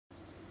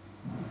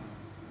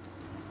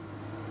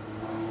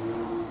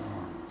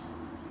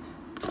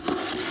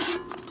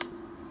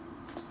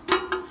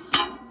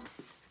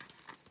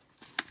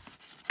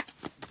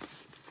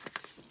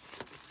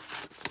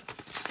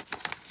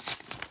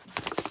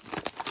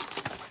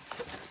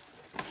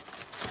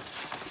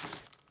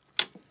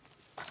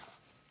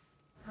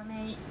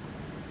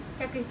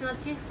客室の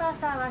チーフパー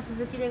サーは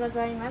鈴木でご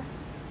ざいます。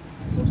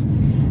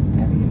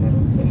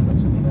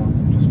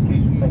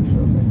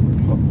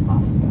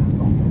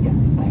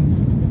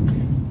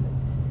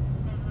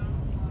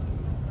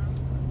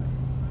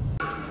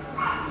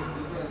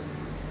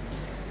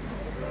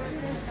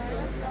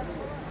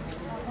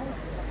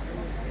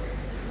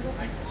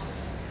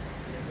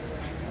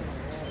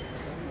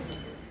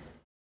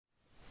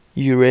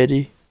You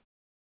ready?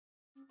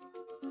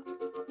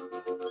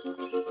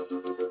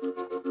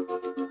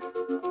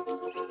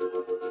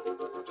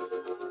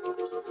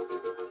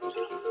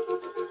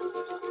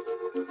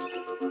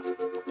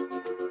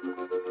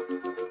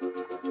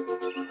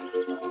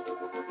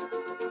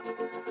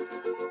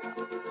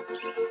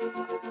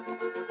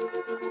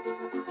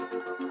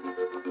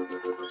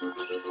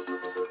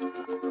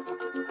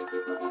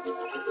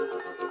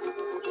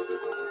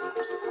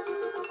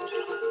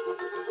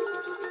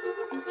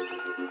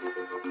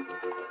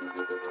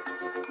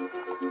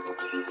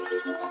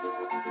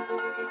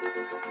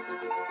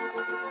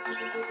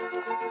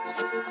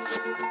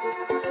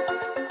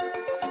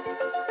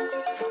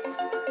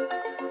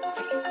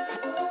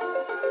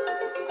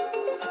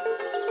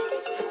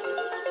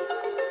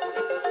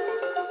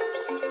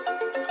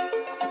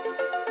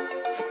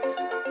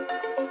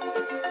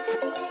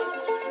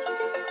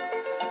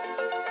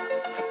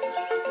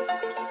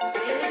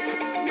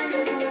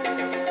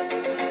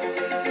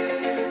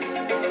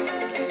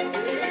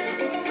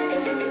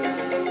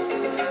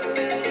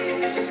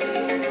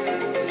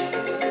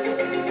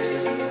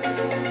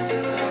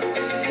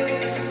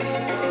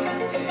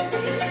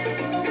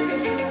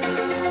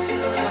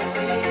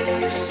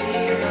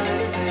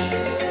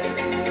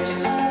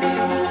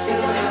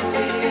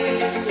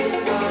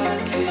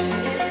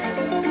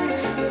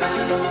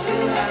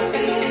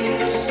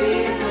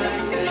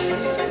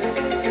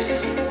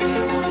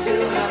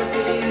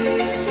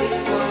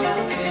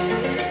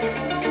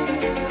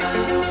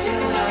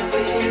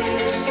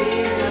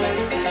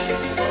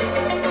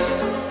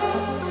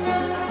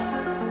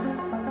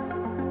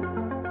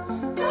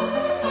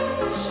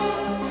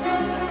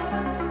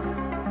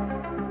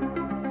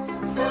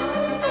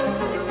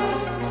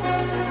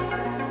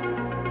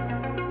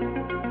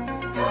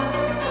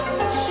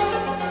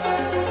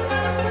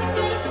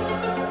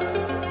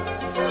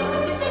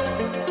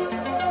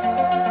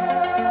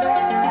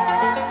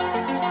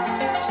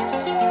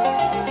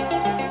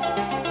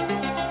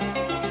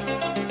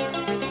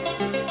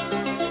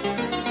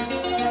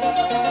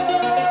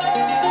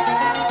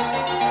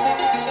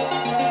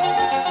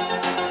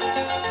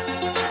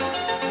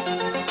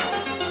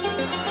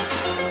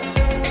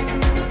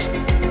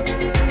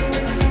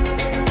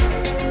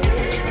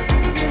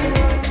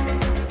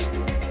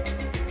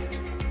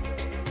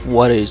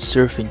 What is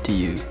surfing to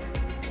you?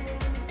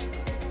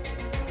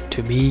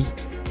 To me,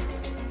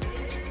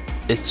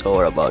 it's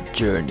all about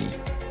journey.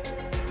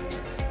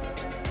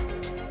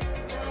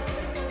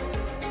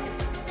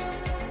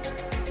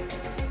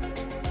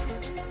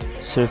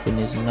 Surfing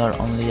is not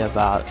only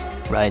about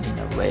riding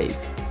a wave,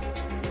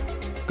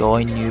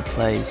 going new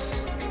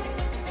place,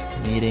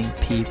 meeting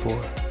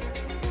people,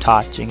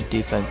 touching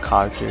different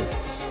culture,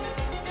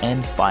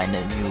 and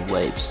finding new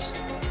waves.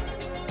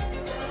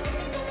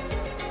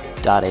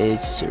 That is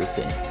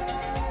surfing.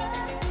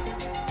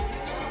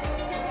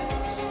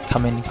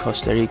 Coming to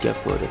Costa Rica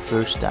for the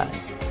first time,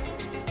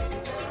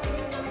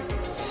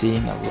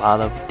 seeing a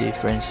lot of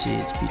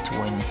differences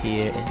between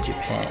here and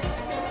Japan.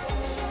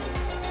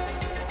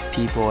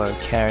 People are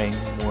carrying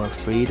more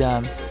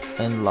freedom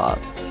and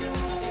love,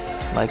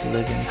 like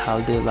living how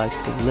they like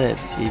to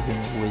live even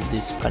with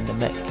this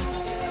pandemic.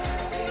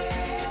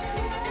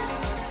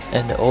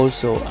 And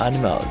also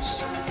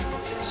animals.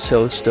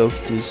 So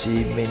stoked to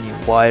see many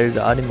wild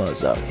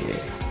animals out here.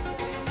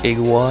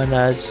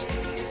 Iguanas,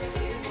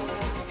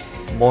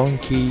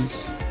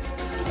 monkeys,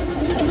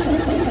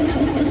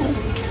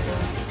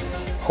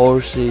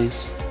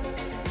 horses,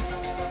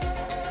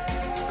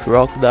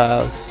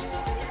 crocodiles,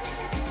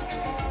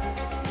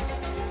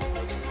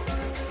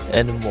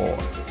 and more.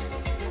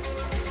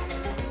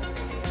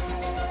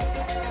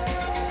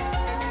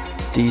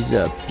 These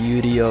are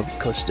beauty of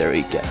Costa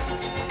Rica.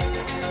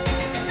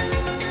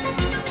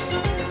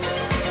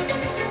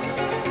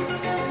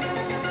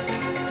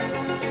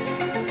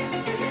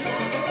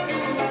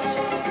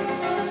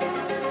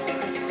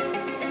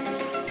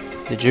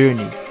 The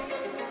journey,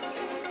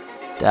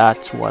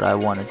 that's what I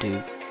want to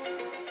do.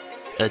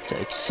 It's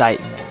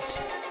excitement,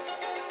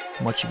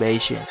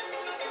 motivation,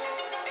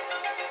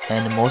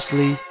 and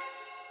mostly,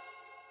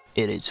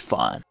 it is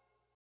fun.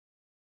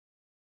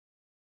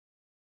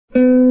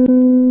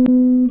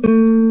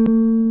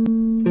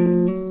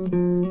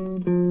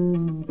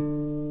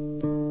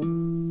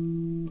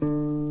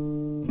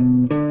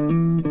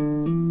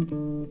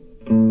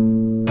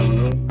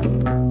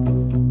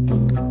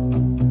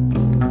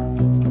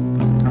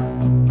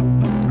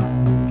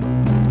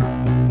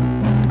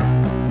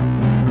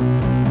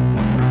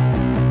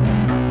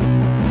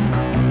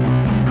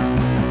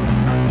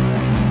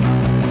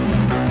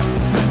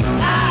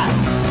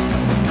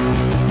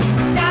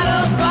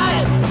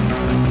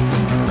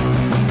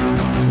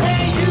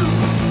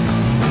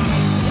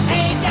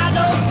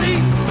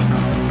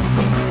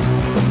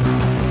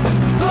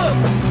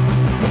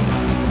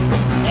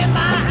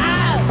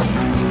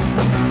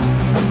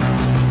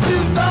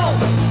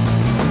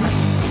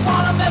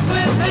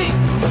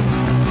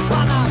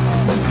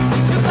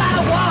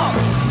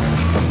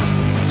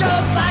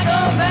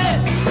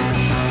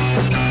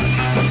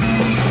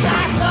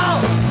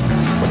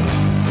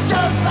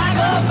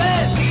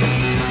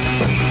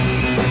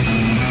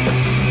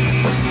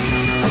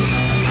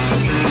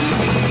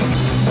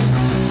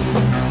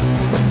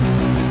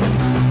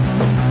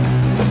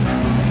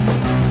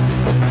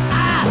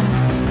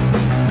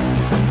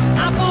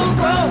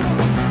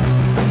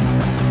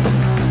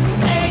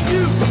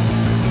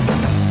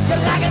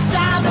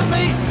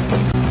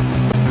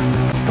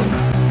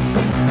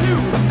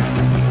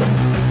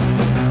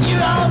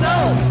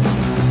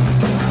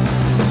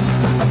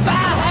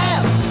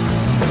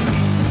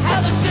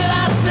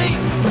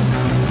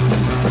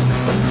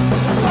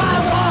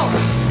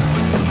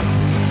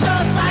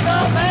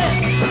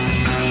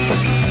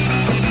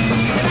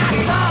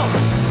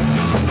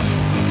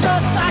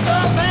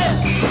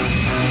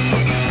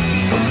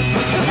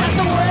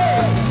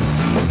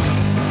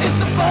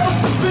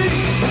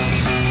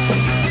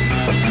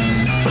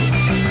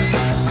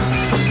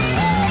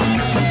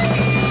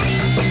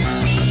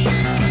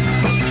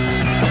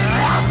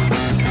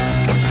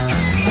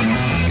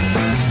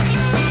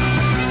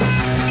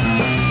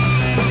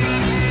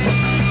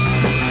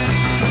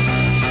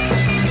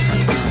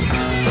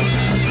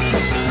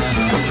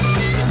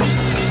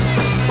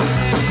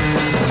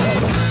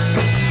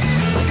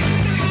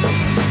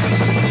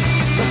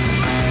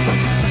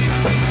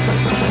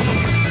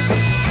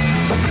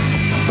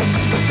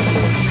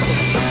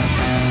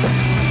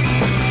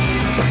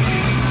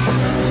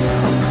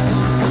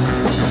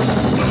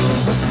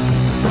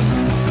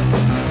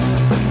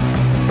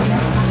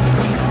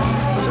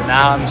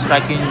 now I'm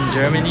stuck in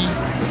Germany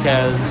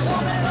because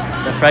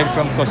the flight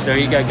from Costa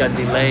Rica got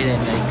delayed and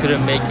I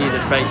couldn't make it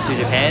the flight to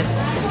Japan.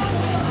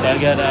 So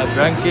I got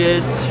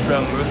blankets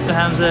from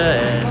Lufthansa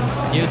and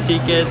new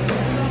ticket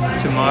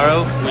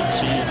tomorrow, which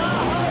is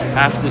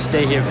I have to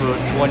stay here for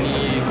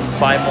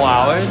 25 more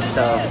hours.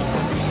 So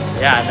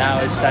yeah,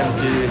 now it's time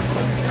to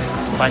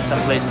find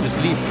some place to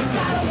sleep.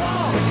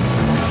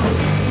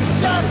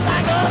 Just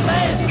like a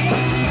man.